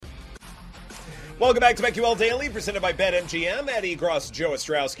Welcome back to BetQL Daily, presented by BetMGM. Eddie Gross, Joe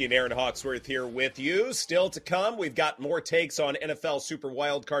Ostrowski, and Aaron Hawksworth here with you. Still to come, we've got more takes on NFL Super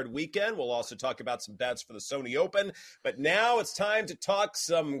Wildcard Weekend. We'll also talk about some bets for the Sony Open. But now it's time to talk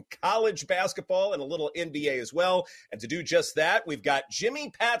some college basketball and a little NBA as well. And to do just that, we've got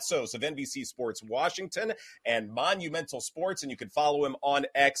Jimmy Patsos of NBC Sports Washington and Monumental Sports, and you can follow him on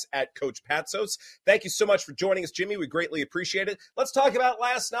X at Coach Patsos. Thank you so much for joining us, Jimmy. We greatly appreciate it. Let's talk about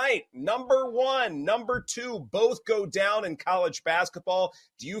last night. Number 1. Number 2, both go down in college basketball.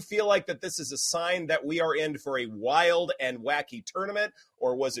 Do you feel like that this is a sign that we are in for a wild and wacky tournament,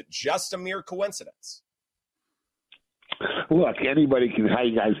 or was it just a mere coincidence? Look, anybody can. Hi,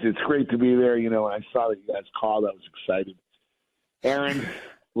 guys. It's great to be there. When I saw that you guys called, I was excited. Aaron,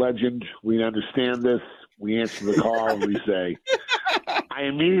 legend, we understand this. We answer the call and we say, I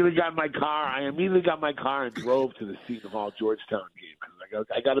immediately got my car and drove to the Seton Hall Georgetown game because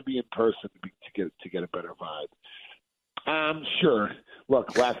I got to be in person to get a better vibe. Sure.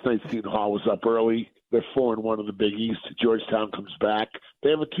 Look, last night Seton Hall was up early. They're 4-1 in the Big East. Georgetown comes back. They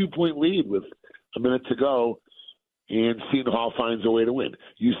have a 2-point lead with a minute to go, and Seton Hall finds a way to win.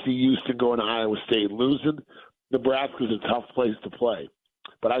 You see Houston going to Iowa State losing. Nebraska's a tough place to play.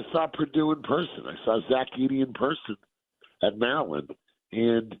 But I saw Purdue in person. I saw Zach Edey in person at Maryland.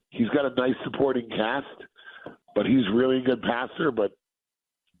 And he's got a nice supporting cast, but he's really a good passer. But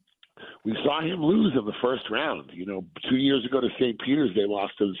we saw him lose in the first round. 2 years ago to St. Peter's, they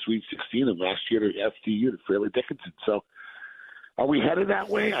lost to the Sweet 16, and last year to FDU, to Fairleigh Dickinson. So are we headed that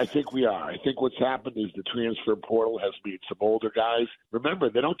way? I think we are. I think what's happened is the transfer portal has made some older guys. Remember,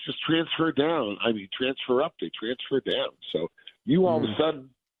 they don't just transfer down. Transfer up. They transfer down. So you all of a sudden,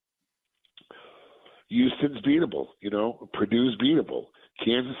 Houston's beatable. Purdue's beatable.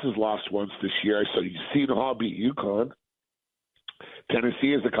 Kansas has lost once this year. So you see the Hall beat UConn.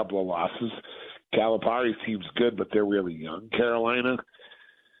 Tennessee has a couple of losses. Calipari's team's good, but they're really young. Carolina,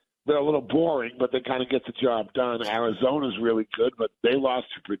 they're a little boring, but they kind of get the job done. Arizona's really good, but they lost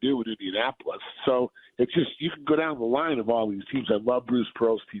to Purdue and Indianapolis. So it's just, you can go down the line of all these teams. I love Bruce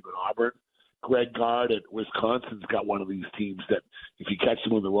Pearl's team at Auburn. Greg Gard at Wisconsin's got one of these teams that if you catch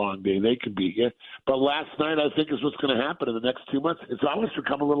them on the wrong day, they can beat you. But last night, I think, is what's going to happen in the next 2 months. It's almost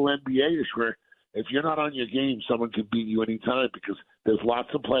become a little NBA-ish where if you're not on your game, someone can beat you anytime because there's lots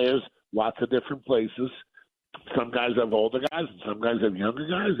of players, lots of different places. Some guys have older guys, and some guys have younger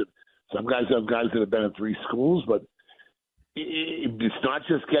guys, and some guys have guys that have been in 3 schools. But it's not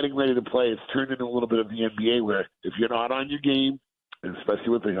just getting ready to play. It's turned into a little bit of the NBA where if you're not on your game, and especially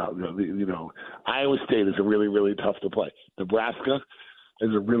with Iowa State is a really, really tough to play. Nebraska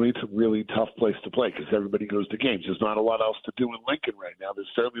is a really, really tough place to play because everybody goes to games. There's not a lot else to do in Lincoln right now. They're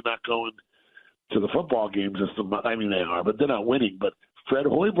certainly not going to the football games. They are, but they're not winning. But Fred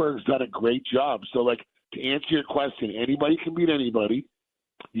Hoiberg's done a great job. So, to answer your question, anybody can beat anybody.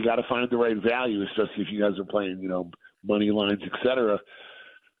 You got to find the right value, especially if you guys are playing, money lines, et cetera.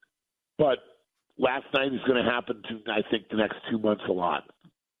 But last night is going to happen to, I think, the next 2 months a lot.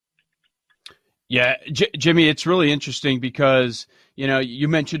 Yeah, Jimmy, it's really interesting because, you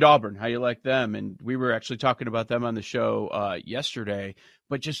mentioned Auburn, how you like them, and we were actually talking about them on the show yesterday,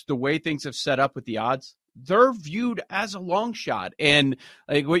 but just the way things have set up with the odds, they're viewed as a long shot. And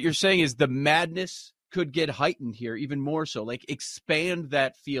what you're saying is the madness could get heightened here even more so, expand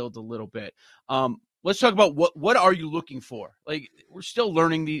that field a little bit. Let's talk about what are you looking for? We're still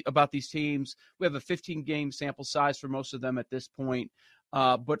learning about these teams. We have a 15-game sample size for most of them at this point.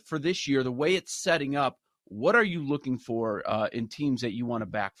 But for this year, the way it's setting up, what are you looking for in teams that you want to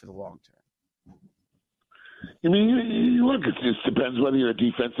back for the long term? Look, it just depends whether you're a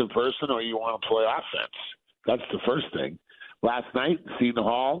defensive person or you want to play offense. That's the first thing. Last night, Seton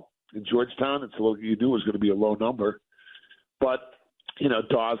Hall in Georgetown, you knew it was going to be a low number. But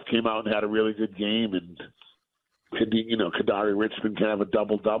Dawes came out and had a really good game, and Kadari Richmond can have a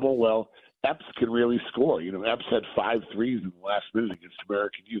double-double. Well, Epps can really score. Epps had 5 threes in the last minute against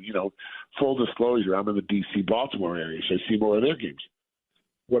American U. Full disclosure, I'm in the D.C.-Baltimore area, so I see more of their games.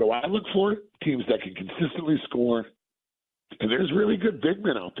 What do I look for? Teams that can consistently score, and there's really good big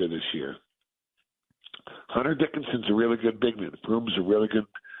men out there this year. Hunter Dickinson's a really good big man. Broom's a really good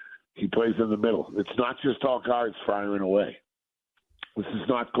 – he plays in the middle. It's not just all guards firing away. This is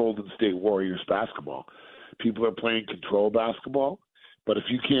not Golden State Warriors basketball. People are playing control basketball, but if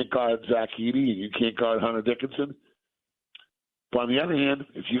you can't guard Zach Edey and you can't guard Hunter Dickinson, but on the other hand,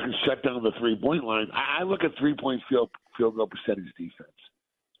 if you can shut down the three-point line, I look at three-point field goal percentage defense.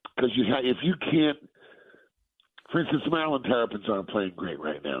 Because if you can't, for instance, the Maryland Terrapins aren't playing great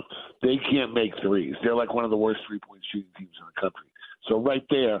right now. They can't make threes. They're like one of the worst three-point shooting teams in the country. So right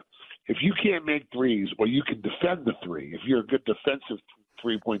there, if you can't make threes or you can defend the three, if you're a good defensive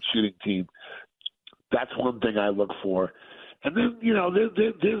three-point shooting team, that's one thing I look for. And then,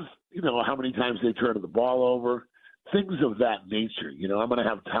 there's how many times they turn the ball over, things of that nature. I'm going to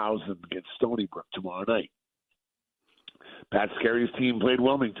have Towson against Stony Brook tomorrow night. Pat Scarry's team played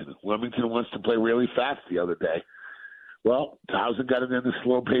Wilmington. Wilmington wants to play really fast the other day. Well, Towson got it in a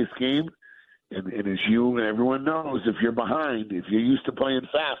slow-paced game, and as you and everyone knows, if you're behind, if you're used to playing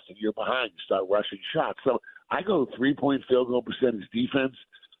fast and you're behind, you start rushing shots. So I go 3-point field goal percentage defense.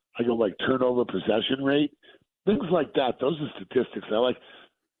 I go turnover possession rate, things like that. Those are statistics I like.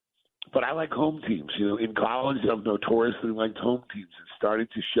 But I like home teams. In college, I've notoriously liked home teams. It's starting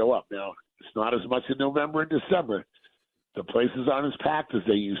to show up now. It's not as much in November and December. The places aren't as packed as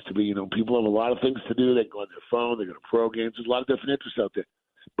they used to be. People have a lot of things to do. They go on their phone. They go to pro games. There's a lot of different interests out there.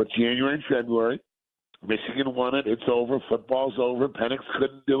 But January and February, Michigan won it. It's over. Football's over. Penix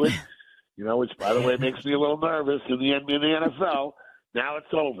couldn't do it. Which, by the way, makes me a little nervous in the NFL. Now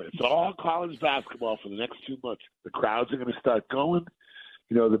it's over. It's all college basketball for the next 2 months. The crowds are going to start going.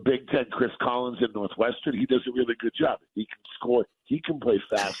 The Big Ten, Chris Collins at Northwestern, he does a really good job. He can score. He can play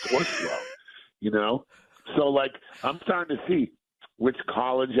fast or slow, So, I'm starting to see which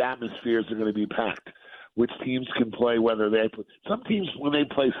college atmospheres are going to be packed, which teams can play, whether they play. Some teams, when they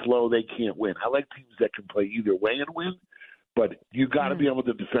play slow, they can't win. I like teams that can play either way and win, but you got to be able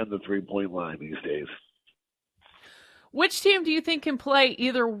to defend the three-point line these days. Which team do you think can play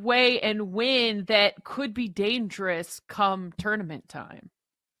either way and win that could be dangerous come tournament time?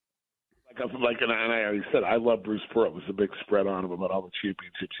 And I already said, I love Bruce Pearl. It was a big spread on him about all the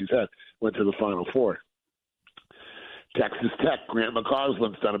championships he's had. Went to the Final Four. Texas Tech, Grant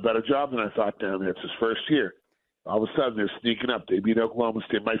McCausland's done a better job than I thought down there. It's his first year. All of a sudden, they're sneaking up. They beat Oklahoma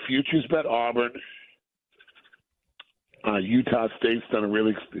State. My futures bet Auburn. Utah State's done a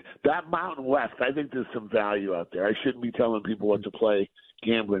really – that Mountain West, I think there's some value out there. I shouldn't be telling people what to play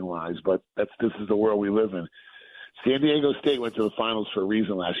gambling-wise, but this is the world we live in. San Diego State went to the finals for a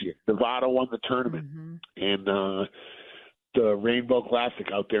reason last year. Nevada won the tournament. And the Rainbow Classic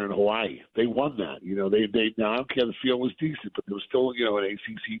out there in Hawaii, they won that. They now I don't care, the field was decent, but there was still, an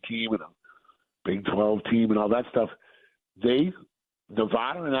ACC team and a Big 12 team and all that stuff.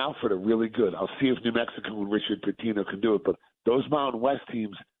 Nevada and Alfred are really good. I'll see if New Mexico and Richard Pitino can do it. But those Mountain West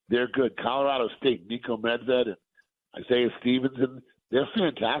teams, they're good. Colorado State, Nico Medved and Isaiah Stevenson, they're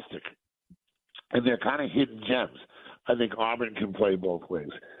fantastic. And they're kind of hidden gems. I think Auburn can play both ways.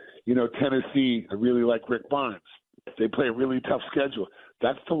 Tennessee, I really like Rick Barnes. They play a really tough schedule.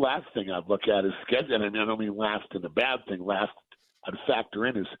 That's the last thing I'd look at is schedule. And I don't mean last in a bad thing. Last I'd factor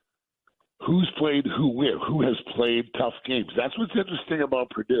in is who's played who where, who has played tough games. That's what's interesting about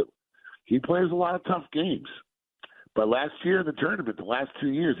Purdue. He plays a lot of tough games. But last year in the tournament, the last 2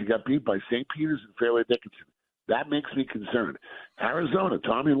 years, he got beat by St. Peter's and Fairleigh Dickinson. That makes me concerned. Arizona,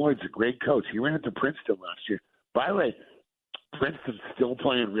 Tommy Lloyd's a great coach. He ran into Princeton last year. By the way, Princeton's still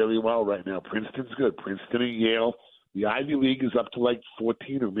playing really well right now. Princeton's good. Princeton and Yale. The Ivy League is up to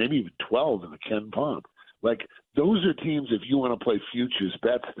 14 or maybe even 12 in the Ken Palm. Those are teams, if you want to play futures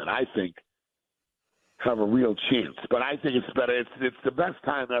bets, that I think have a real chance. But I think it's better. It's the best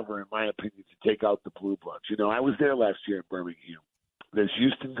time ever, in my opinion, to take out the Blue Bloods. I was there last year in Birmingham. There's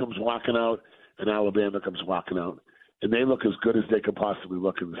Houston comes walking out, and Alabama comes walking out. And they look as good as they could possibly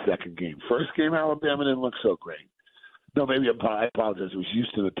look in the second game. First game, Alabama didn't look so great. No, maybe I apologize. It was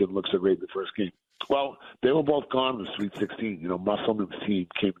Houston that didn't look so great in the first game. Well, they were both gone in the Sweet 16. Musselman's team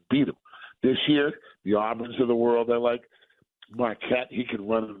came and beat them. This year, the Auburns of the world, they're like Marquette. He can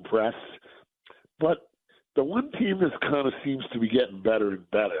run and press. But the one team that kind of seems to be getting better and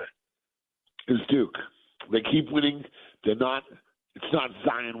better is Duke. They keep winning. It's not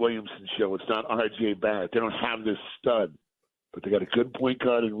Zion Williamson's show. It's not R.J. Barrett. They don't have this stud. But they got a good point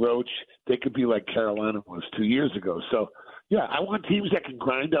guard in Roach. They could be like Carolina was 2 years ago. So, yeah, I want teams that can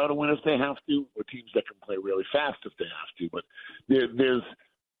grind out a win if they have to, or teams that can play really fast if they have to. But there's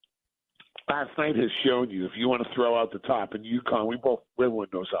last night has shown you, if you want to throw out the top, and UConn, everyone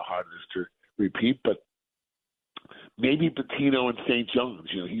knows how hard it is to repeat, but maybe Pitino and St. John's,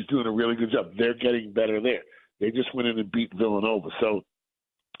 he's doing a really good job. They're getting better there. They just went in and beat Villanova. So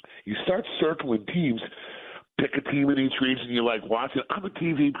you start circling teams. Pick a team in each region you like watching. I'm a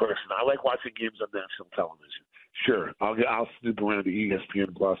TV person. I like watching games on national television. Sure, I'll snoop around to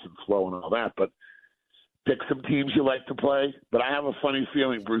ESPN Plus and Flow and all that, but pick some teams you like to play. But I have a funny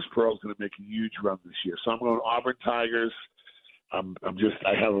feeling Bruce Pearl's going to make a huge run this year. So I'm going Auburn Tigers.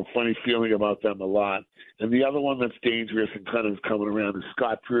 I have a funny feeling about them a lot. And the other one that's dangerous and kind of coming around is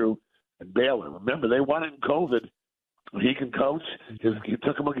Scott Drew and Baylor. Remember, they won in COVID. He can coach. He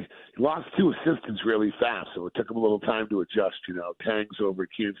lost 2 assistants really fast, so it took him a little time to adjust. Tangs over at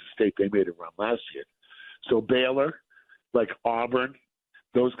Kansas State, they made it run last year. So Baylor, like Auburn,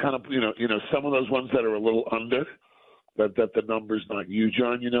 those kind of, some of those ones that are a little under, that the number's not huge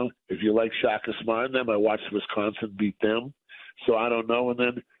on, If you like Shaka Smart and them, I watched Wisconsin beat them. So I don't know. And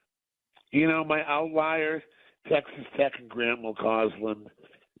then, my outlier, Texas Tech and Grant McCausland.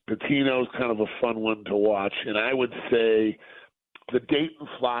 Pitino's kind of a fun one to watch. And I would say the Dayton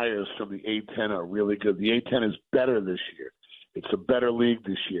Flyers from the A-10 are really good. The A-10 is better this year. It's a better league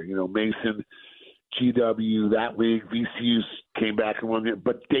this year. Mason, GW, that league, VCU's came back and won it.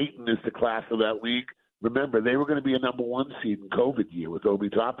 But Dayton is the class of that league. Remember, they were going to be a number 1 seed in COVID year with Obi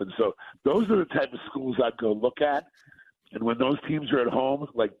Toppin. So those are the type of schools I'd go look at. And when those teams are at home,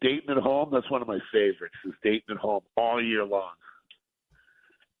 like Dayton at home, that's one of my favorites, is Dayton at home all year long.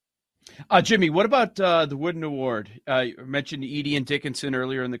 Jimmy, what about the Wooden Award? You mentioned Edey and Dickinson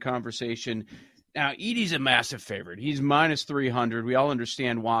earlier in the conversation. Now, Edey's a massive favorite. He's minus 300. We all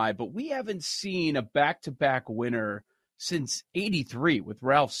understand why, but we haven't seen a back-to-back winner since '83 with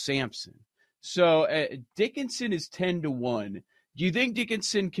Ralph Sampson. So Dickinson is 10-1. Do you think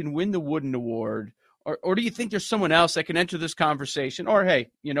Dickinson can win the Wooden Award, or do you think there's someone else that can enter this conversation? Or,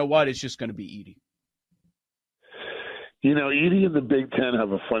 hey, you know what? It's just going to be Edey. Edey and the Big Ten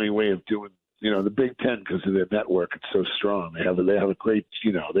have a funny way of doing, the Big Ten, because of their network, it's so strong. They have a great,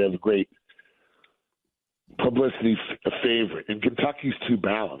 they have a great publicity favorite. And Kentucky's too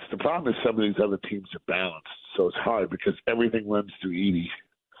balanced. The problem is some of these other teams are balanced, so it's hard because everything runs through Edey.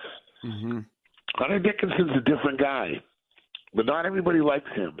 Mm-hmm. Hunter Dickinson's a different guy, but not everybody likes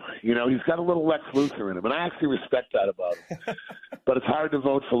him. He's got a little Lex Luthor in him, and I actually respect that about him. But it's hard to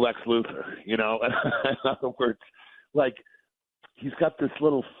vote for Lex Luthor, In other words, like, he's got this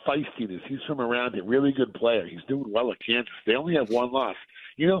little feistiness. He's from around here, really good player. He's doing well at Kansas. They only have 1 loss.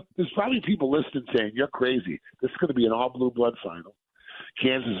 There's probably people listening saying, you're crazy. This is going to be an all-blue blood final.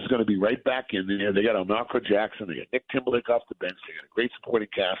 Kansas is going to be right back in there. They got Alnacro Jackson. They got Nick Timberlake off the bench. They got a great supporting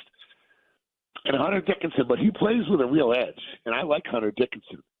cast. And Hunter Dickinson, but he plays with a real edge, and I like Hunter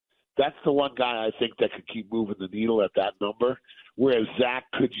Dickinson. That's the one guy I think that could keep moving the needle at that number, whereas Zach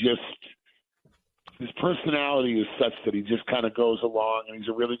could just – his personality is such that he just kind of goes along, and he's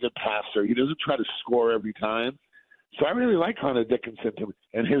a really good passer. He doesn't try to score every time. So I really like Hunter Dickinson,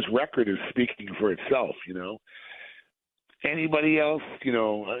 and his record is speaking for itself, Anybody else, this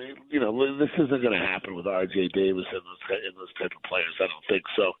isn't going to happen with R.J. Davis and those type of players. I don't think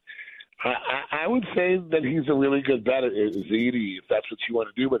so. I would say that he's a really good bet at Edey, if that's what you want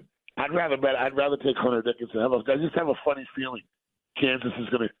to do. But I'd rather take Hunter Dickinson. I just have a funny feeling Kansas is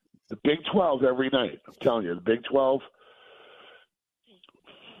going to. The Big 12 every night. I'm telling you, the Big 12.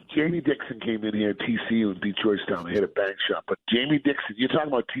 Jamie Dixon came in here at TCU and beat Georgetown. They hit a bank shot. But Jamie Dixon, you're talking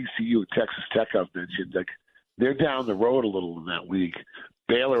about TCU and Texas Tech, I've mentioned. Like, they're down the road a little in that league.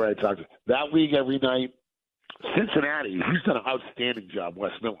 Baylor, I talked to. That league every night. Cincinnati, he's done an outstanding job.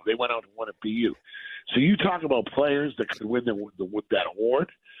 Wes Miller, they went out and won at BU. So you talk about players that could win that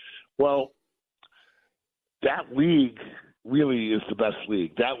award. Well, that league really is the best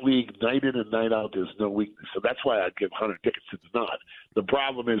league. That league, night in and night out, there's no weakness. So that's why I'd give Hunter Dickinson the nod. The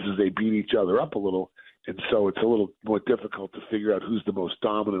problem is they beat each other up a little, and so it's a little more difficult to figure out who's the most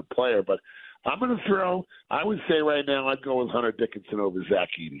dominant player. But I'm going to I would say right now I'd go with Hunter Dickinson over Zach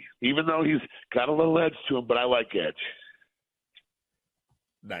Edey, even though he's got a little edge to him, but I like edge.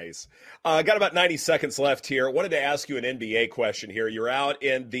 Nice. Got about 90 seconds left here. Wanted to ask you an NBA question here. You're out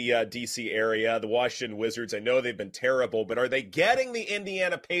in the D.C. area, the Washington Wizards. I know they've been terrible, but are they getting the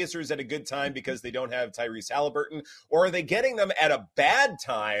Indiana Pacers at a good time because they don't have Tyrese Halliburton, or are they getting them at a bad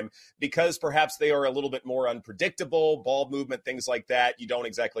time because perhaps they are a little bit more unpredictable, ball movement, things like that? You don't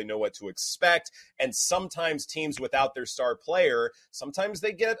exactly know what to expect, and sometimes teams without their star player, sometimes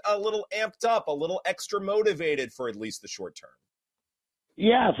they get a little amped up, a little extra motivated for at least the short term.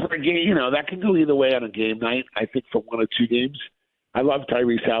 Yeah, for a game, that can go either way on a game night. I think for 1 or 2 games. I love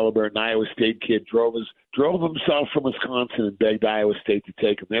Tyrese Halliburton, Iowa State kid, drove himself from Wisconsin and begged Iowa State to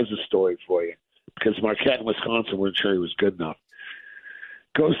take him. There's a story for you, because Marquette and Wisconsin weren't sure he was good enough.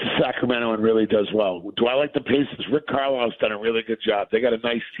 Goes to Sacramento and really does well. Do I like the Pacers? Rick Carlisle's done a really good job. They got a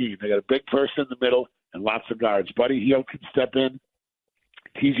nice team. They got a big person in the middle and lots of guards. Buddy Hield can step in.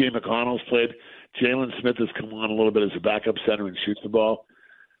 T.J. McConnell's played. Jalen Smith has come on a little bit as a backup center and shoots the ball.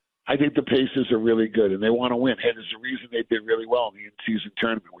 I think the Pacers are really good, and they want to win. Hey, there's a reason they did really well in the in-season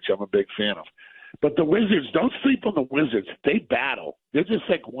tournament, which I'm a big fan of. But the Wizards, don't sleep on the Wizards. They battle. They're just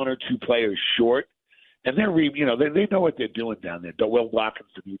like 1 or 2 players short, and they know what they're doing down there. Will Watkins,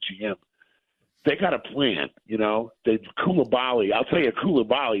 the new GM. they got a plan, you know. Koulibaly, I'll tell you,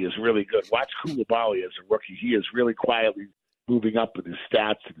 Koulibaly is really good. Watch Koulibaly as a rookie. He is really quietly moving up in his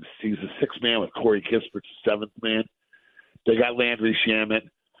stats. He's a sixth man with Corey Kispert's seventh man. They got Landry Shamet.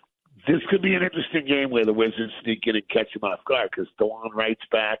 This could be an interesting game where the Wizards sneak in and catch him off guard because DeLon Wright's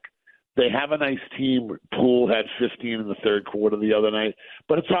back. They have a nice team. Poole had 15 in the third quarter the other night.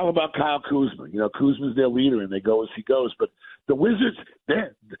 But it's all about Kyle Kuzma. You know, Kuzma's their leader, and they go as he goes. But the Wizards,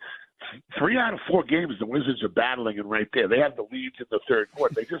 3 out of 4 games, the Wizards are battling and right there. They have the leads in the third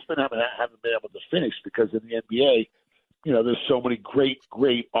quarter. They just haven't been able to finish because in the NBA, you know, there's so many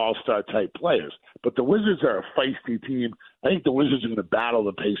great all-star type players. But the Wizards are a feisty team. I think the Wizards are going to battle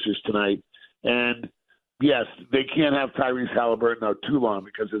the Pacers tonight. And, yes, they can't have Tyrese Halliburton out too long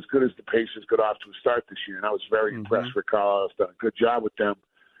because as good as the Pacers got off to a start this year, and I was very impressed with Carlisle's done a good job with them.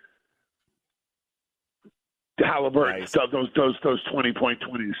 Halliburton, nice. those 20-point,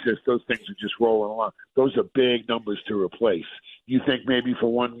 20 assists, those things are just rolling along. Those are big numbers to replace. You think maybe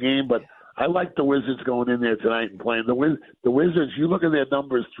for one game, but I like the Wizards going in there tonight and playing. The Wizards, you look at their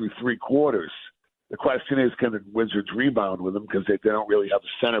numbers through 3 quarters. The question is, can the Wizards rebound with them because they don't really have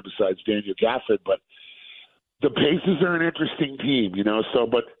a center besides Daniel Gafford. But the Pacers are an interesting team, you know. So,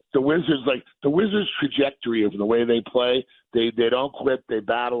 but the Wizards' trajectory of the way they play, they don't quit, they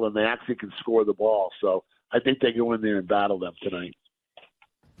battle, and they actually can score the ball. So I think they go in there and battle them tonight.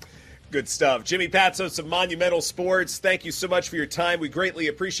 Good stuff. Jimmy Patsos of Monumental Sports, thank you so much for your time. We greatly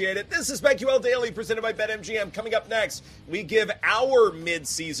appreciate it. This is BetQL Daily presented by BetMGM. Coming up next, we give our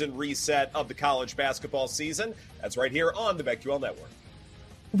mid-season reset of the college basketball season. That's right here on the BetQL Network.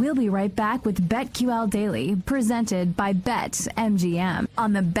 We'll be right back with BetQL Daily presented by BetMGM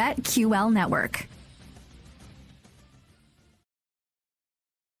on the BetQL Network.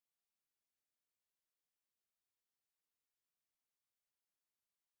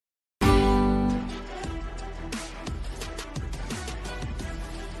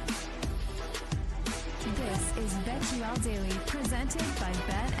 This is BetQL Daily, presented by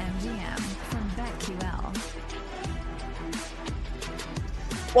BetMGM from BetQL.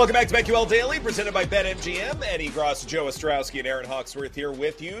 Welcome back to BetQL Daily, presented by BetMGM. Eddie Gross, Joe Ostrowski, and Aaron Hawksworth here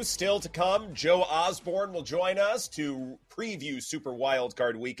with you. Still to come, Joe Osborne will join us to preview Super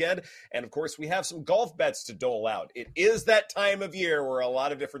Wildcard Weekend. And, of course, we have some golf bets to dole out. It is that time of year where a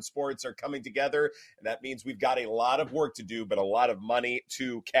lot of different sports are coming together, and that means we've got a lot of work to do, but a lot of money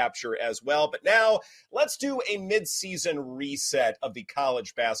to capture as well. But now, let's do a mid-season reset of the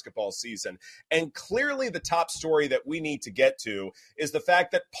college basketball season. And clearly the top story that we need to get to is the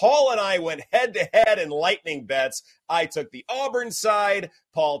fact that Paul and I went head-to-head in lightning bets. I took the Auburn side.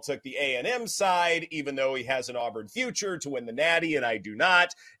 Paul took the A&M side, even though he has an Auburn future to win the Natty, and I do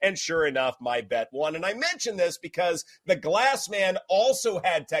not. And sure enough, my bet won. And I mention this because the Glass Man also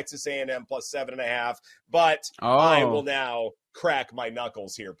had Texas A&M plus 7.5, but I will now crack my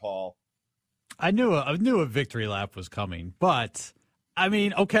knuckles here, Paul. I knew a victory lap was coming, but I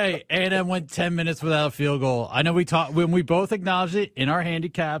mean, okay, A&M went 10 minutes without a field goal. I know we talked when we both acknowledged it in our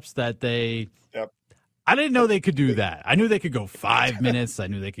handicaps that they. Yep. I didn't know they could do that. I knew they could go 5 minutes. I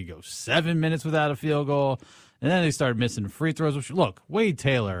knew they could go 7 minutes without a field goal, and then they started missing free throws. Which, look, Wade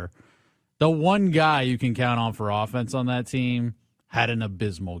Taylor, the one guy you can count on for offense on that team, had an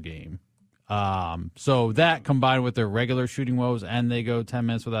abysmal game. So that combined with their regular shooting woes, and they go 10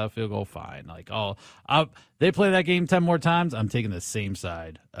 minutes without a field goal, fine. Like, they play that game 10 more times, I'm taking the same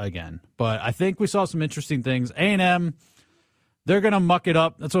side again. But I think we saw some interesting things. A&M, they're going to muck it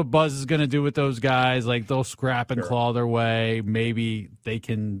up. That's what Buzz is going to do with those guys. Like, they'll scrap and claw their way. Maybe they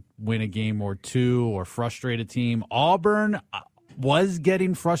can win a game or two or frustrate a team. Auburn was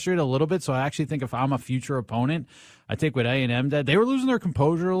getting frustrated a little bit, so I actually think if I'm a future opponent, I take what A&M did. They were losing their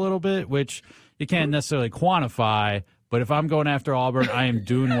composure a little bit, which you can't necessarily quantify. But if I'm going after Auburn, I am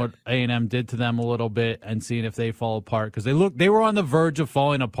doing what A&M did to them a little bit and seeing if they fall apart. Because they were on the verge of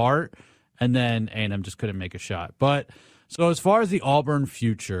falling apart, and then A&M just couldn't make a shot. But so as far as the Auburn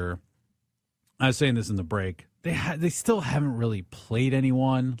future, I was saying this in the break, they still haven't really played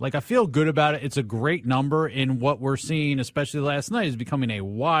anyone. Like, I feel good about it. It's a great number in what we're seeing, especially last night, is becoming a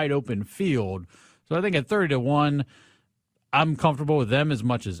wide open field. So I think at 30-1, I'm comfortable with them as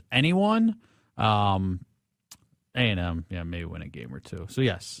much as anyone. A&M, maybe win a game or two. So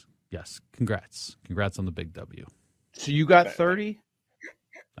yes, congrats on the big W. So you got 30?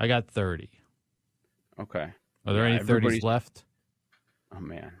 I got 30. Okay. Are there any 30s left? Oh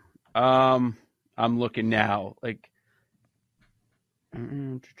man, I'm looking now. Like, I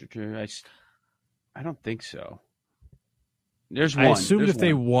don't think so. There's one. I assumed if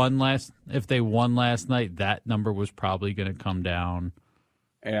they won last night, that number was probably going to come down.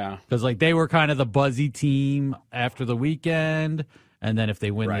 Yeah. Because, like, they were kind of the buzzy team after the weekend, and then if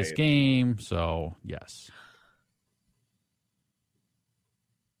they win this game, so, yes.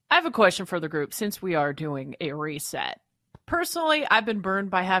 I have a question for the group since we are doing a reset. Personally, I've been burned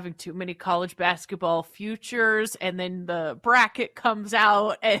by having too many college basketball futures, and then the bracket comes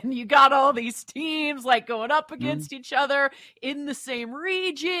out and you got all these teams like going up against each other in the same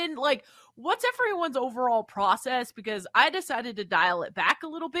region. Like, what's everyone's overall process? Because I decided to dial it back a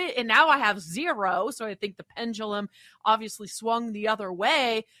little bit, and now I have 0. So I think the pendulum obviously swung the other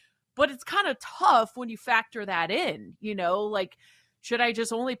way, but it's kind of tough when you factor that in, like, should I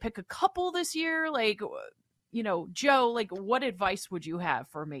just only pick a couple this year? Like, Joe, like, what advice would you have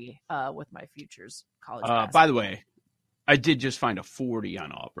for me with my futures college basketball? By the way, I did just find a 40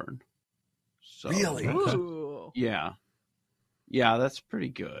 on Auburn. So, really? Ooh. Yeah, that's pretty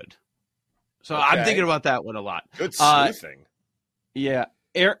good. So I'm thinking about that one a lot. Good sleuthing. Yeah,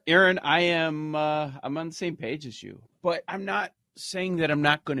 Aaron, I'm on the same page as you, but I'm not saying that I'm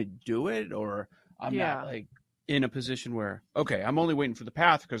not going to do it, or I'm not like in a position where, okay, I'm only waiting for the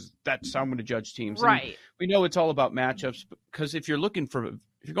path because that's how I'm going to judge teams. Right. And we know it's all about matchups, because if you're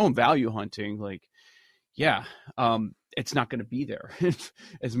going value hunting, like, it's not going to be there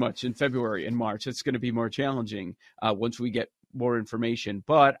as much in February and March. It's going to be more challenging once we get more information.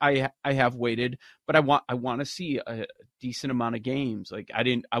 But I have waited, but I want to see a decent amount of games. Like, I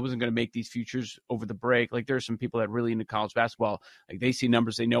wasn't going to make these futures over the break. Like, there's some people that are really into college basketball. Like, they see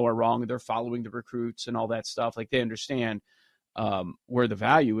numbers they know are wrong, and they're following the recruits and all that stuff. Like, they understand where the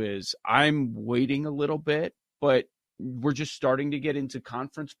value is. I'm waiting a little bit, but we're just starting to get into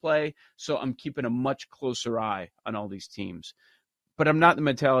conference play. So I'm keeping a much closer eye on all these teams. But I'm not in the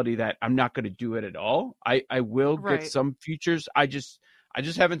mentality that I'm not going to do it at all. I will get some futures. I just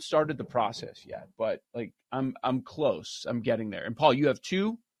haven't started the process yet. But, like, I'm close. I'm getting there. And Paul, you have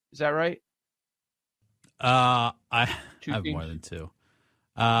 2. Is that right? I Two have teams? more than 2.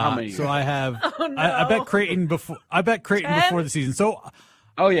 How many? So I have. Oh, no. I bet Creighton before. I bet Creighton 10? before the season. So.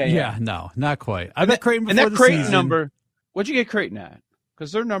 Oh yeah. No, not quite. I bet Creighton before and that the Creighton season. number. What'd you get Creighton at?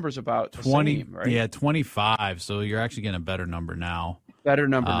 Because their number's about 20, the same, right? Yeah, 25. So you're actually getting a better number now. Better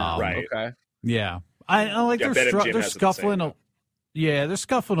number now, right? Okay. Yeah, I like they're scuffling. They're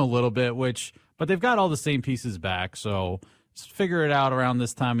scuffling a little bit, but they've got all the same pieces back. So just figure it out around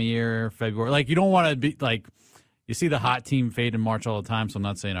this time of year, February. Like, you don't want to be like, you see the hot team fade in March all the time. So I'm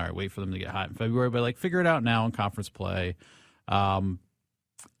not saying, all right, wait for them to get hot in February, but, like, figure it out now in conference play.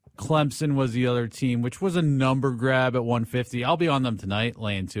 Clemson was the other team, which was a number grab at 150. I'll be on them tonight,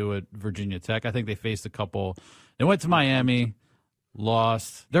 laying 2 at Virginia Tech. I think they faced a couple. They went to Miami,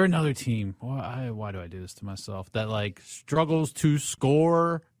 lost. They're another team. Why do I do this to myself? That, like, struggles to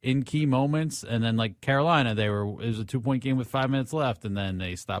score in key moments. And then, like, Carolina, it was a 2-point game with 5 minutes left, and then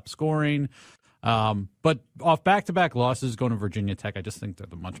they stopped scoring. But off back-to-back losses going to Virginia Tech, I just think they're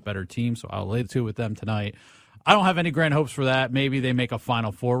the much better team, so I'll lay 2 with them tonight. I don't have any grand hopes for that. Maybe they make a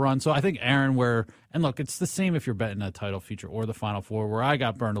Final Four run. So I think, Aaron, and look, it's the same if you're betting a title feature or the Final Four. Where I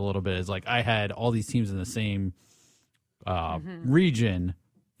got burned a little bit is, like, I had all these teams in the same region,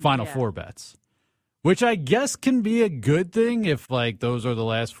 Final Four bets, which I guess can be a good thing if, like, those are the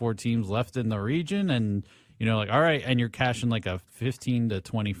last 4 teams left in the region, and, like, all right, and you're cashing like a 15 to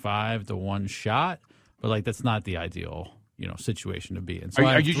 25 to 1 shot, but, like, that's not the ideal, situation to be in. So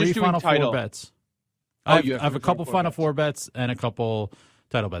I have you 3 just doing Final title? Four bets. Oh, I have a couple Final Four bets and a couple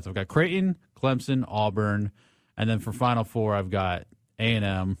title bets. I've got Creighton, Clemson, Auburn, and then for Final Four, I've got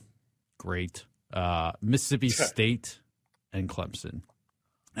A&M, great, Mississippi State, and Clemson.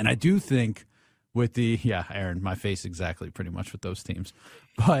 And I do think with Aaron, my face exactly pretty much with those teams.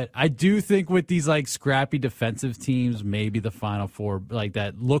 But I do think with these, like, scrappy defensive teams, maybe the Final Four, like,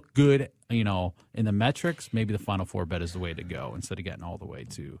 that look good, in the metrics, maybe the Final Four bet is the way to go instead of getting all the way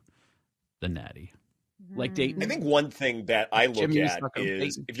to the Natty. Like Dayton. I think one thing that I look at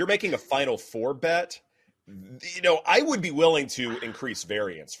is if you're making a Final Four bet, I would be willing to increase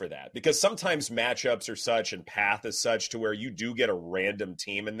variance for that, because sometimes matchups are such and path is such to where you do get a random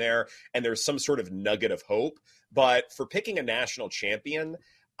team in there and there's some sort of nugget of hope. But for picking a national champion,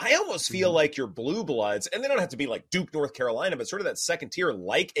 I almost feel like your blue bloods, and they don't have to be like Duke, North Carolina, but sort of that second tier,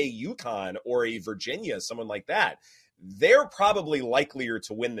 like a UConn or a Virginia, someone like that. They're probably likelier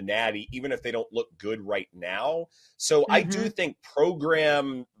to win the Natty, even if they don't look good right now. So I do think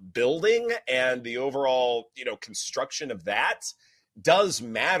program building and the overall, construction of that does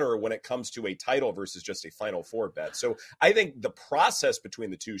matter when it comes to a title versus just a Final Four bet. So I think the process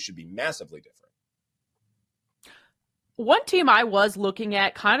between the two should be massively different. One team I was looking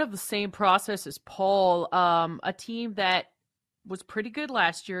at, kind of the same process as Paul, a team that was pretty good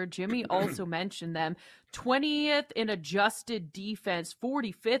last year. Jimmy also mentioned them. 20th in adjusted defense,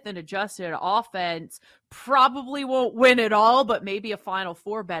 45th in adjusted offense. Probably won't win it all, but maybe a Final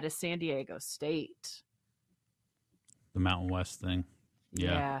Four bet is San Diego State. The Mountain West thing.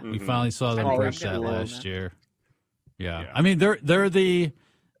 Yeah. Yeah. We finally saw them break that last year. Yeah. I mean,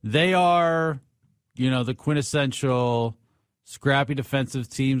 they are, the quintessential scrappy defensive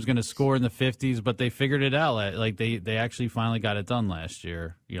team's going to score in the 50s, but they figured it out. Like they actually finally got it done last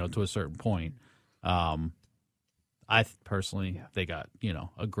year, to a certain point. Personally, they got,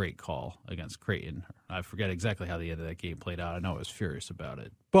 a great call against Creighton. I forget exactly how the end of that game played out. I know I was furious about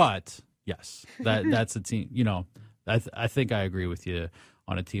it, but yes, that's a team, I think I agree with you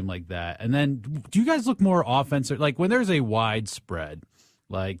on a team like that. And then do you guys look more offensive? Like when there's a wide spread,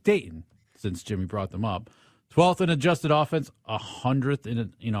 like Dayton, since Jimmy brought them up, 12th in adjusted offense, 100th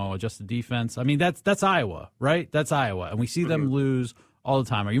in adjusted defense. I mean, that's Iowa, right? That's Iowa, and we see them lose all the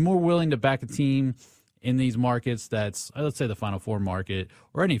time. Are you more willing to back a team in these markets that's, let's say, the Final Four market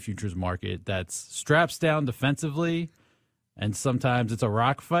or any futures market that's straps down defensively, and sometimes it's a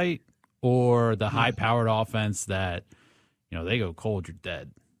rock fight, or the high-powered offense that they go cold, you're dead?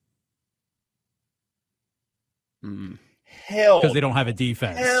 Hell, because they don't have a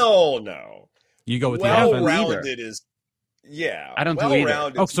defense. Hell no. You go with well the offense. rounded is, yeah. I don't do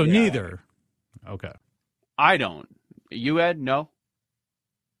either. Oh, so neither. Okay. I don't. You, Ed? No.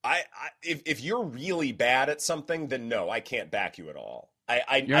 If you're really bad at something, then no, I can't back you at all.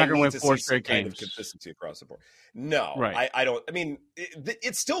 You're not going to win 4 straight kind games. of consistency across the board. No, right. I don't. I mean,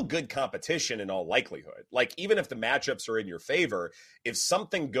 it's still good competition in all likelihood. Like, even if the matchups are in your favor, if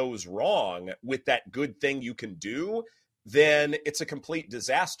something goes wrong with that good thing you can do, then it's a complete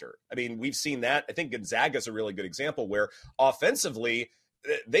disaster. I mean, we've seen that. I think Gonzaga is a really good example where offensively,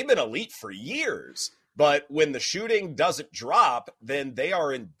 they've been elite for years. But when the shooting doesn't drop, then they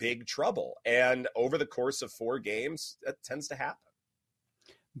are in big trouble. And over the course of 4 games, that tends to happen.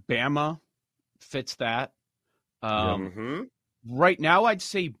 Bama fits that. Right now, I'd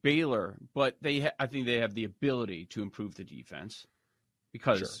say Baylor, but I think they have the ability to improve the defense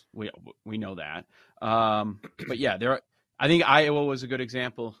because we know that. But yeah, I think Iowa was a good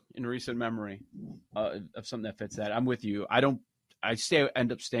example in recent memory of something that fits that. I'm with you. I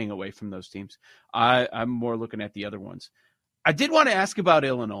end up staying away from those teams. I'm more looking at the other ones. I did want to ask about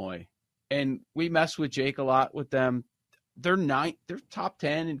Illinois, and we mess with Jake a lot with them. They're top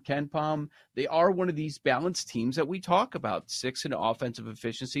 10 in KenPom. They are one of these balanced teams that we talk about. 6th in offensive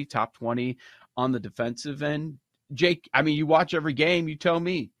efficiency, top 20 on the defensive end. Jake, I mean, you watch every game. You tell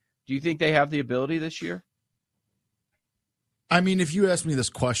me. Do you think they have the ability this year? I mean, if you asked me this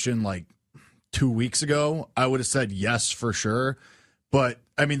question like 2 weeks ago, I would have said yes for sure. But,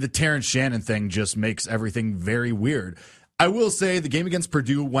 I mean, the Terrence Shannon thing just makes everything very weird. I will say the game against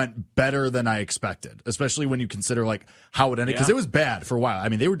Purdue went better than I expected, especially when you consider like how it ended, because it was bad for a while. I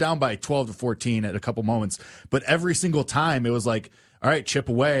mean, they were down by 12 to 14 at a couple moments, but every single time it was like, all right, chip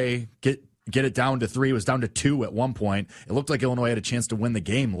away, get it down to 3. It was down to 2 at one point. It looked like Illinois had a chance to win the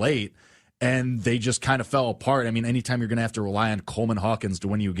game late, and they just kind of fell apart. I mean, anytime you're going to have to rely on Coleman Hawkins to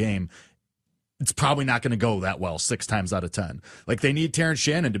win you a game, it's probably not going to go that well 6 times out of 10. Like, they need Terrence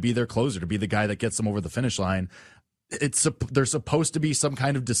Shannon to be their closer, to be the guy that gets them over the finish line. There's supposed to be some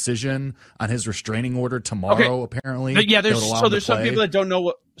kind of decision on his restraining order tomorrow, apparently. Yeah, there's some people that don't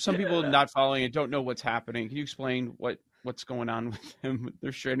know people not following it don't know what's happening. Can you explain what's going on with him with the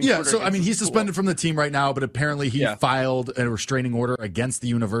restraining order? So I mean, he's suspended from the team right now, but apparently he filed a restraining order against the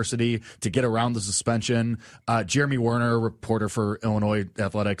university to get around the suspension. Jeremy Werner, reporter for Illinois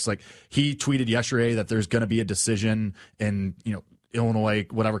Athletics, he tweeted yesterday that there's going to be a decision in Illinois,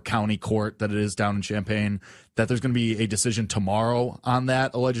 whatever county court that it is down in Champaign, that there's going to be a decision tomorrow on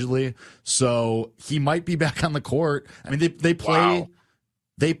that, allegedly. So he might be back on the court. I mean,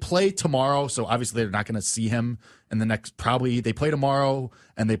 they play tomorrow, so obviously they're not going to see him in the next, probably they play tomorrow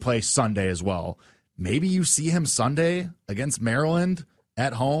and they play Sunday as well. Maybe you see him Sunday against Maryland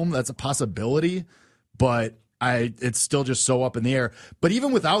at home. That's a possibility, but it's still just so up in the air. But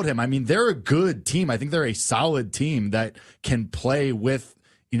even without him, I mean, they're a good team. I think they're a solid team that can play with,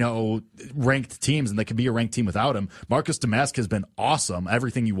 ranked teams, and they can be a ranked team without him. Marcus Damask has been awesome.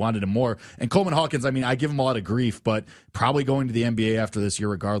 Everything you wanted and more. And Coleman Hawkins, I mean, I give him a lot of grief, but probably going to the NBA after this year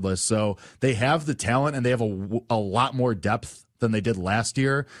regardless. So they have the talent, and they have a lot more depth than they did last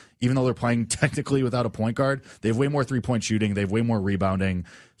year, even though they're playing technically without a point guard. They have way more three-point shooting. They have way more rebounding.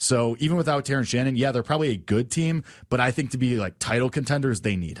 So even without Terrence Shannon, they're probably a good team, but I think to be title contenders,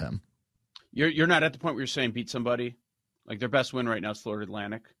 they need him. You're not at the point where you're saying beat somebody? Their best win right now is Florida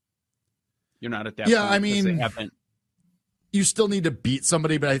Atlantic. You're not at that point. I mean, you still need to beat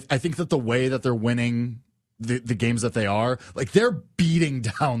somebody, but I think that the way that they're winning the games that they are, like they're beating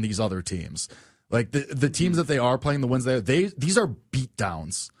down these other teams. Like the teams that they are playing, the wins these are beat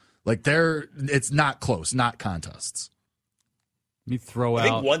downs. Like it's not close, not contests. Let me throw I out.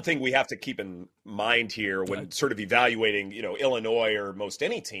 think one thing we have to keep in mind here when sort of evaluating, Illinois or most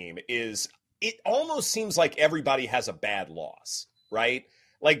any team is it almost seems like everybody has a bad loss, right?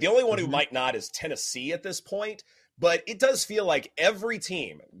 Like the only one who might not is Tennessee at this point, but it does feel like every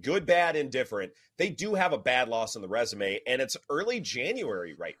team, good, bad, indifferent, they do have a bad loss on the resume, and it's early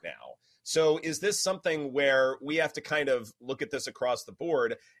January right now. So is this something where we have to kind of look at this across the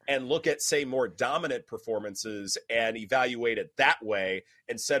board and look at, say, more dominant performances and evaluate it that way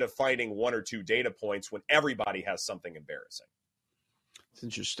instead of finding one or two data points when everybody has something embarrassing? It's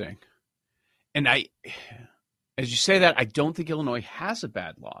interesting. And as you say that, I don't think Illinois has a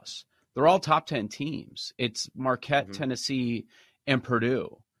bad loss. They're all top 10 teams. It's Marquette, Tennessee, and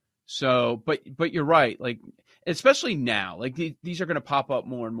Purdue. So, but you're right. Like, especially now, like these are going to pop up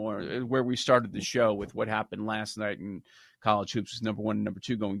more and more. Where we started the show with what happened last night in college hoops was number 1 and number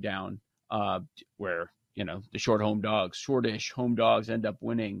 2 going down, where the shortish home dogs end up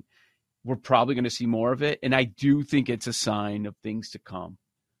winning. We're probably going to see more of it, and I do think it's a sign of things to come.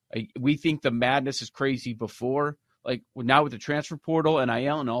 We think the madness is crazy before, like now with the transfer portal,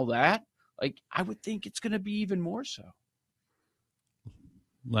 NIL, and all that. Like I would think it's going to be even more so.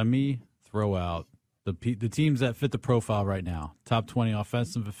 Let me throw out the teams that fit the profile right now. Top 20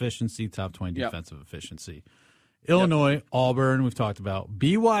 offensive efficiency, top 20 defensive efficiency. Illinois, Auburn, we've talked about.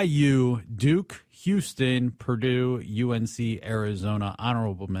 BYU, Duke, Houston, Purdue, UNC, Arizona.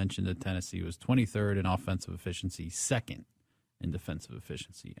 Honorable mention to Tennessee was 23rd in offensive efficiency, 2nd in defensive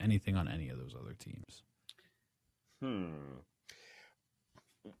efficiency. Anything on any of those other teams?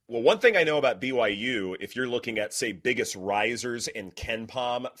 Well, one thing I know about BYU, if you're looking at, say, biggest risers in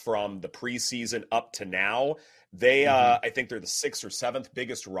KenPom from the preseason up to now, they, I think they're the 6th or 7th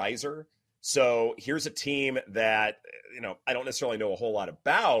biggest riser. So here's a team that, I don't necessarily know a whole lot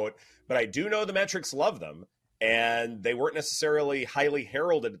about, but I do know the metrics love them. And they weren't necessarily highly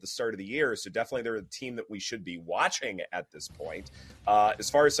heralded at the start of the year. So definitely they're a team that we should be watching at this point. As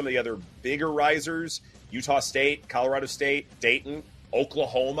far as some of the other bigger risers, Utah State, Colorado State, Dayton,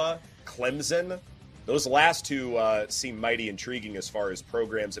 Oklahoma, Clemson, those last two seem mighty intriguing as far as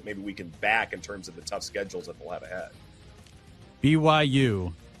programs that maybe we can back in terms of the tough schedules that they'll have ahead.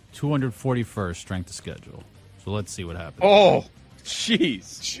 BYU, 241st strength of schedule. So let's see what happens. Oh,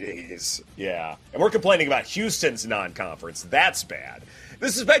 jeez. Yeah. And we're complaining about Houston's non-conference. That's bad.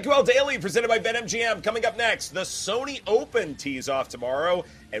 This is BetQL Daily presented by BetMGM. Coming up next, the Sony Open tees off tomorrow,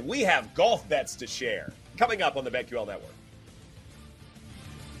 and we have golf bets to share. Coming up on the BetQL Network.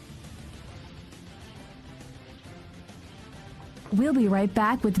 We'll be right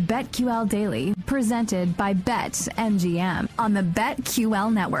back with BetQL Daily, presented by BetMGM on the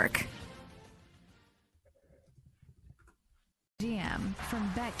BetQL Network. GM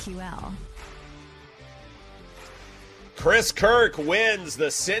from BetQL. Chris Kirk wins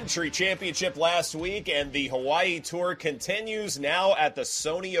the Century Championship last week, and the Hawaii Tour continues now at the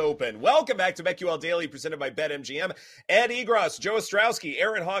Sony Open. Welcome back to BetQL Daily, presented by BetMGM. Ed Egros, Joe Ostrowski,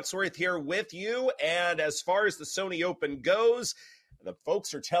 Aaron Hawksworth here with you. And as far as the Sony Open goes, the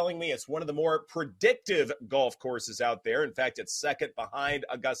folks are telling me it's one of the more predictive golf courses out there. In fact, it's second behind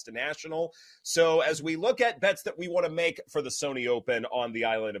Augusta National. So as we look at bets that we want to make for the Sony Open on the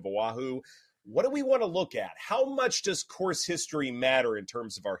island of Oahu, what do we want to look at? How much does course history matter in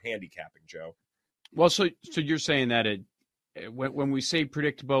terms of our handicapping, Joe? Well, so you're saying that when we say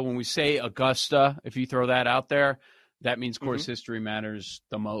predictable, when we say Augusta, if you throw that out there, that means course history matters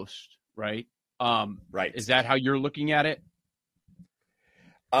the most, right? Right. Is that how you're looking at it?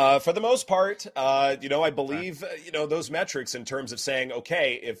 For the most part, I believe, those metrics in terms of saying,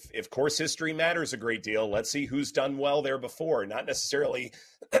 okay, if course history matters a great deal, let's see who's done well there before, not necessarily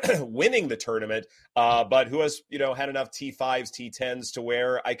winning the tournament, but who has, had enough T5s, T10s to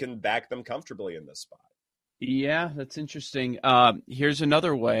where I can back them comfortably in this spot. Yeah, that's interesting. Here's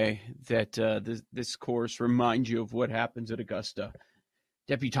another way that this course reminds you of what happens at Augusta.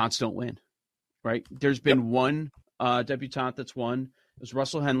 Debutantes don't win, right? There's been one debutante that's won. It was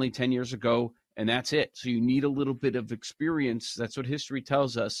Russell Henley 10 years ago, and that's it. So you need a little bit of experience. That's what history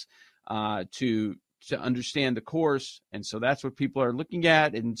tells us to understand the course. And so that's what people are looking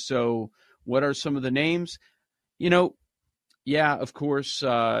at. And so what are some of the names? Of course,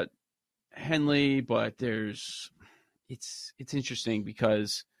 Henley, but it's interesting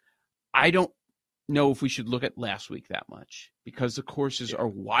because I don't know if we should look at last week that much because the courses are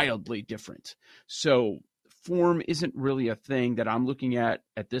wildly different. So form isn't really a thing that I'm looking at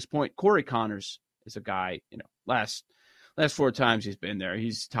this point. Corey Connors is a guy, last 4 times he's been there,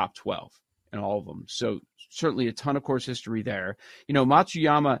 he's top 12 in all of them. So certainly a ton of course history there.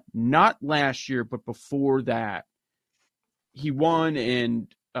 Matsuyama, not last year, but before that, he won and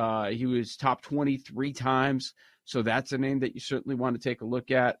he was top 23 times. So that's a name that you certainly want to take a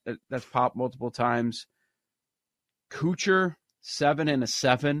look at. That's popped multiple times. Kuchar, 7 and a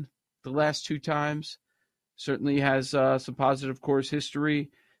 7 the last 2 times. Certainly has some positive course history.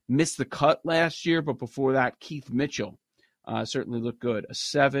 Missed the cut last year, but before that, Keith Mitchell certainly looked good. A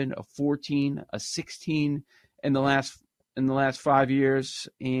 7, a 14, a 16 in the last 5 years.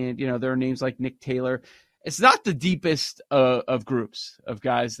 And, there are names like Nick Taylor. It's not the deepest of groups of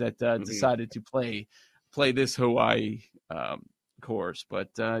guys that decided to play this Hawaii course. But,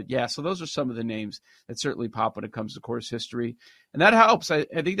 so those are some of the names that certainly pop when it comes to course history. And that helps. I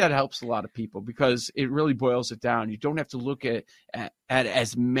think that helps a lot of people because it really boils it down. You don't have to look at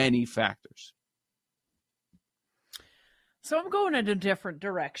as many factors. So I'm going in a different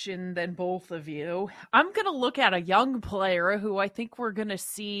direction than both of you. I'm going to look at a young player who I think we're going to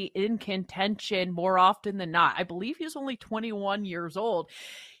see in contention more often than not. I believe he's only 21 years old.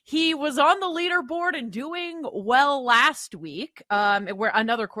 He was on the leaderboard and doing well last week, where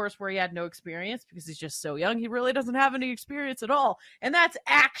another course where he had no experience because he's just so young. He really doesn't have any experience at all. And that's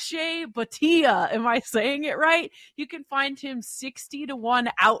Akshay Bhatia. Am I saying it right? You can find him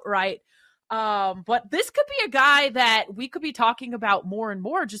 60-1 outright. But this could be a guy that we could be talking about more and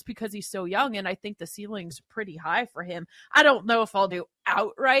more just because he's so young. And I think the ceiling's pretty high for him. I don't know if I'll do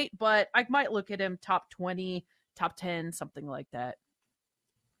outright, but I might look at him top 20, top 10, something like that.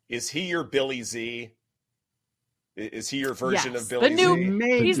 Is he your Billy Z? Is he your version of Billy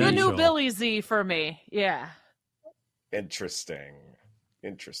Z? He's the new Billy Z for me. Yeah. Interesting.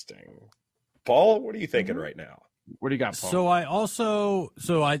 Paul, what are you thinking right now? What do you got, Paul?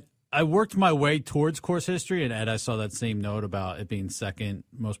 So I worked my way towards course history, and Ed, I saw that same note about it being second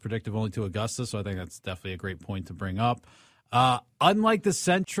most predictive only to Augusta, so I think that's definitely a great point to bring up. Unlike the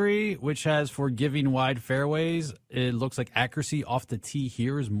Century, which has forgiving wide fairways, it looks like accuracy off the tee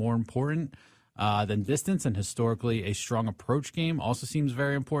here is more important than distance, and historically a strong approach game also seems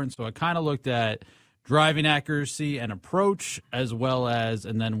very important. So I kind of looked at driving accuracy and approach as well as,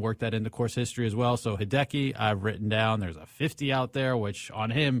 and then worked that into course history as well. So Hideki, I've written down, there's a 50 out there, which on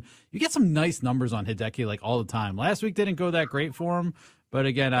him, you get some nice numbers on Hideki like all the time. Last week didn't go that great for him. But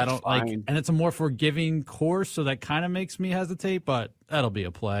again, I don't like, and it's a more forgiving course, so that kind of makes me hesitate, but that'll be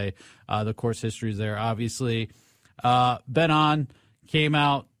a play. The course history is there, obviously. Ben came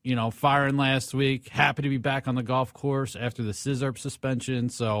out, firing last week. Happy to be back on the golf course after the scissor suspension.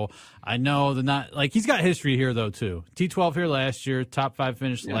 So I know he's got history here, though, too. T12 here last year, top 5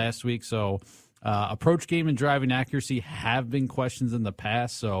 finish last week. So approach game and driving accuracy have been questions in the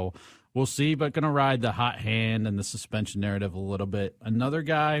past, so we'll see, but going to ride the hot hand and the suspension narrative a little bit. Another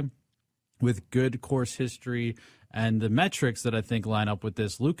guy with good course history and the metrics that I think line up with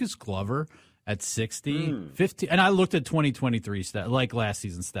this, Lucas Glover at 60, 50. And I looked at 2023 stats, like last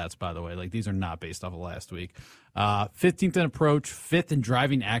season stats, by the way. Like these are not based off of last week. 15th in approach, 5th in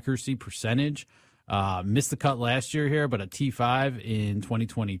driving accuracy percentage. Missed the cut last year here, but a T5 in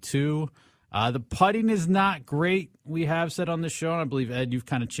 2022. The putting is not great. We have said on the show, and I believe, Ed, you've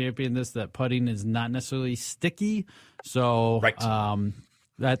kind of championed this, that putting is not necessarily sticky. So right.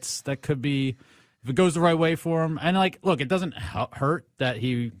 That could be, if it goes the right way for him. And, look, it doesn't hurt that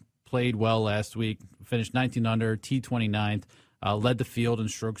he played well last week, finished 19 under, T29th, led the field in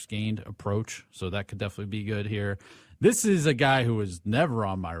strokes gained approach. So that could definitely be good here. This is a guy who was never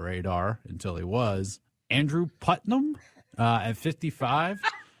on my radar until he was. Andrew Putnam at 55.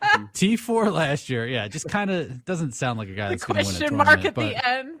 T4 last year, yeah, just kind of doesn't sound like a guy that's going to win a tournament. Question mark at the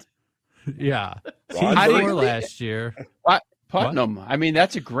end. Yeah, T4 last year. Putnam. What? I mean,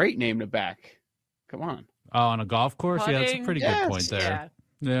 that's a great name to back. Come on. Oh, on a golf course? Putting. Yeah, that's a pretty good point there.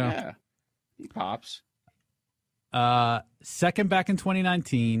 Yeah. He pops. Second back in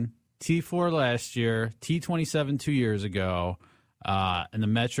 2019, T4 last year, T27 2 years ago, and the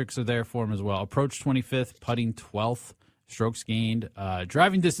metrics are there for him as well. Approach 25th, putting 12th. Strokes gained.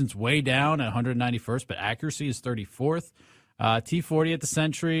 Driving distance way down at 191st, but accuracy is 34th. T40 at the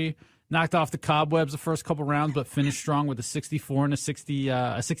Century. Knocked off the cobwebs the first couple rounds, but finished strong with a 64 and a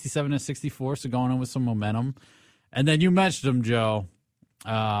 67 and a 64, so going in with some momentum. And then you mentioned him, Joe,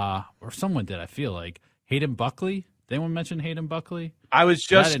 or someone did, I feel like. Hayden Buckley. Did anyone mention Hayden Buckley? I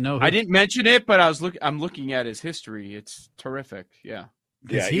didn't mention it, but I'm looking at his history. It's terrific. Yeah.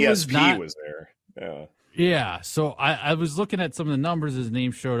 Yeah, ESP was there. Yeah. Yeah, so I was looking at some of the numbers, his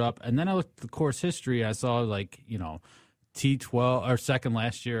name showed up, and then I looked at the course history. I saw, like, T12 or second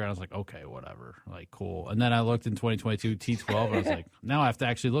last year, and I was like, okay, whatever, like, cool. And then I looked in 2022 T12, and I was like, now I have to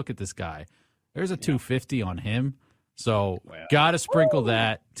actually look at this guy. There's a 250 on him, so got to sprinkle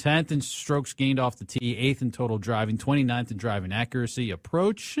that. 10th in strokes gained off the tee, 8th in total driving, 29th in driving accuracy,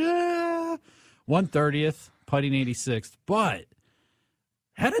 approach 130th, putting 86th, but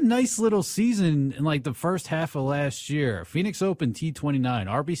had a nice little season in like the first half of last year. Phoenix Open T29,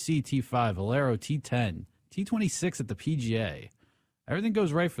 RBC T5, Valero T10, T26 at the PGA. Everything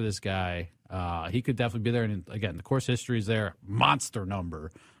goes right for this guy. He could definitely be there. And again, the course history is there. Monster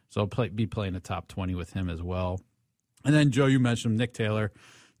number. So I'll be playing the top 20 with him as well. And then, Joe, you mentioned Nick Taylor,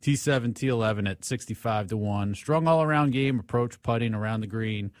 T7, T11 at 65-1. Strong all-around game, approach, putting around the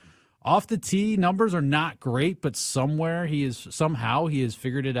green. Off the tee, numbers are not great, but somehow he has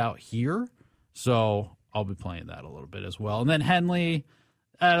figured it out here. So I'll be playing that a little bit as well. And then Henley,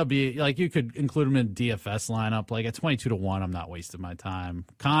 that'll be like you could include him in DFS lineup. Like at 22-1, I'm not wasting my time.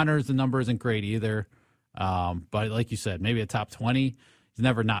 Connors, the number isn't great either. But like you said, maybe a top 20. He's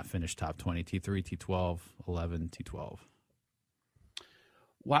never not finished top 20, T3, T12, 11, T12.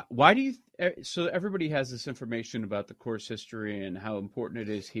 Why do you? So everybody has this information about the course history and how important it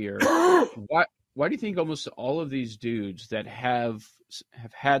is here. Why do you think almost all of these dudes that have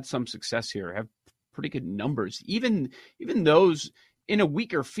had some success here have pretty good numbers? Even those in a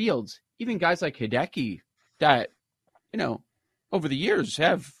weaker field, even guys like Hideki that over the years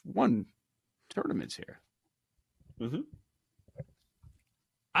have won tournaments here. Mm-hmm.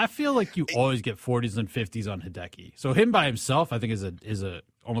 I feel like you always get 40s and 50s on Hideki. So him by himself, I think is a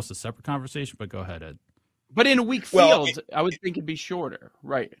almost a separate conversation. But go ahead, Ed. But in a weak field, I would think it'd be shorter,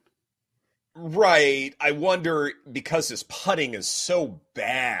 right? Right. I wonder, because his putting is so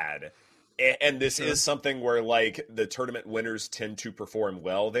bad, and this is something where like the tournament winners tend to perform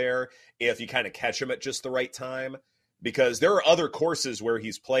well there if you kind of catch him at just the right time. Because there are other courses where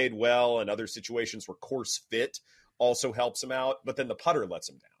he's played well and other situations where course fit also helps him out, but then the putter lets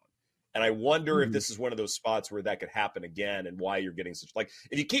him down. And I wonder if this is one of those spots where that could happen again, and why you're getting such, like,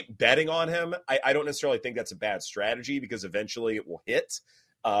 if you keep betting on him, I don't necessarily think that's a bad strategy, because eventually it will hit.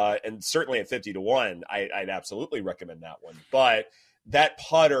 And certainly at 50-1, I'd absolutely recommend that one. But that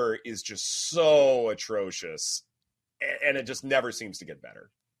putter is just so atrocious, and it just never seems to get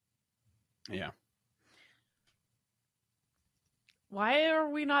better. Yeah. Why are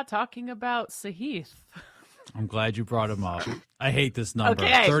we not talking about Sahith? I'm glad you brought him up. I hate this number.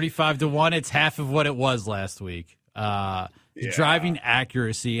 Okay. 35-1. It's half of what it was last week. Driving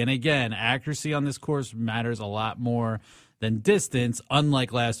accuracy. And again, accuracy on this course matters a lot more than distance,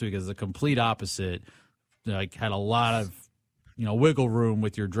 unlike last week, is the complete opposite. Like, had a lot of, wiggle room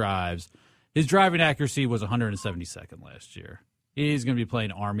with your drives. His driving accuracy was 172nd last year. He's going to be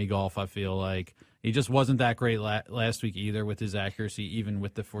playing Army golf, I feel like. He just wasn't that great last week either with his accuracy, even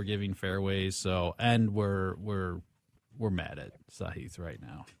with the forgiving fairways. So, and we're mad at Sahith right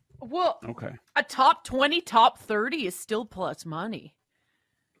now. Well, okay. A top 20, top 30 is still plus money.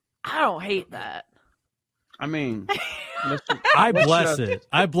 I don't hate that. I mean, I bless it.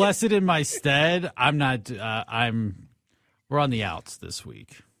 I bless it in my stead. I'm not. We're on the outs this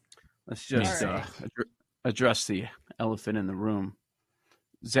week. Let's just address the elephant in the room.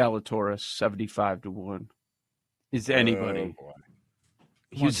 Zalatoris 75-1. Is anybody?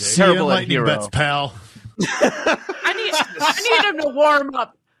 He's terrible at hero. Bets, pal. I need him to warm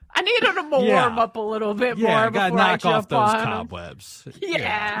up. I need him to warm up a little bit more before gotta knock I off jump those on him. cobwebs.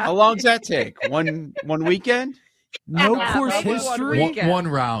 Yeah. How long does that take? One weekend? No Yeah, course maybe one history. weekend. One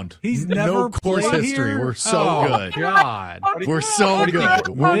round. He's no never course played history. here? We're so good. God. We're so good.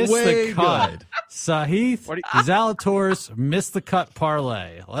 We're Missed way the cut. good. Sahith, Zalatoris missed the cut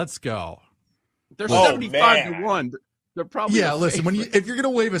parlay. Let's go. They're Oh, 75-1. They're probably Listen. If you're gonna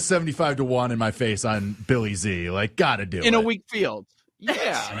wave a 75-1 in my face on Billy Z, like, gotta do it in a weak field.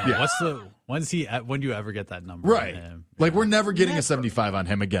 Yeah. When do you ever get that number? right? On him? Like, we're never getting a 75 on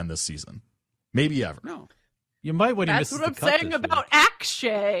him again this season. Maybe ever. No. You might when he That's misses what I'm the cut saying this about week.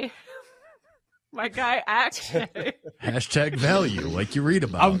 Akshay. My guy Akshay. Hashtag value, like you read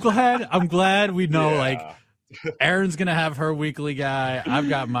about. I'm glad we know. Like, Erin's gonna have her weekly guy. I've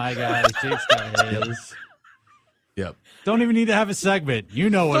got my guy. Jake's got his. Yep. Don't even need to have a segment. You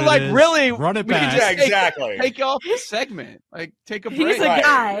know what So, it like, is. really, Run it we can back. just exactly. Take off the segment. Like, take a break. He's a Right.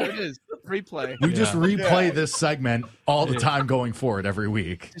 guy. There it is. replay. We just replay this segment all the time going forward every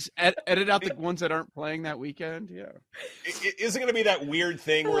week. Just edit out the ones that aren't playing that weekend. Yeah. Is it going to be that weird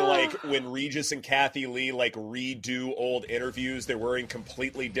thing where, like, when Regis and Kathy Lee, like, redo old interviews, they're wearing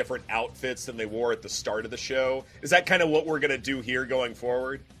completely different outfits than they wore at the start of the show? Is that kind of what we're going to do here going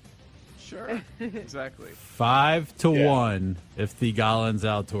forward? Sure. Exactly. 5-1 if the Gollins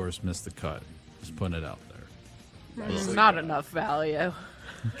Outdoors missed the cut. Just putting it out there. Not enough value.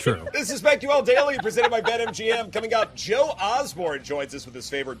 True. This is BetQL Daily, presented by BetMGM. Coming up, Joe Osborne joins us with his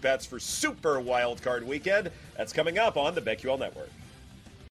favorite bets for Super Wildcard Weekend. That's coming up on the BetQL Network.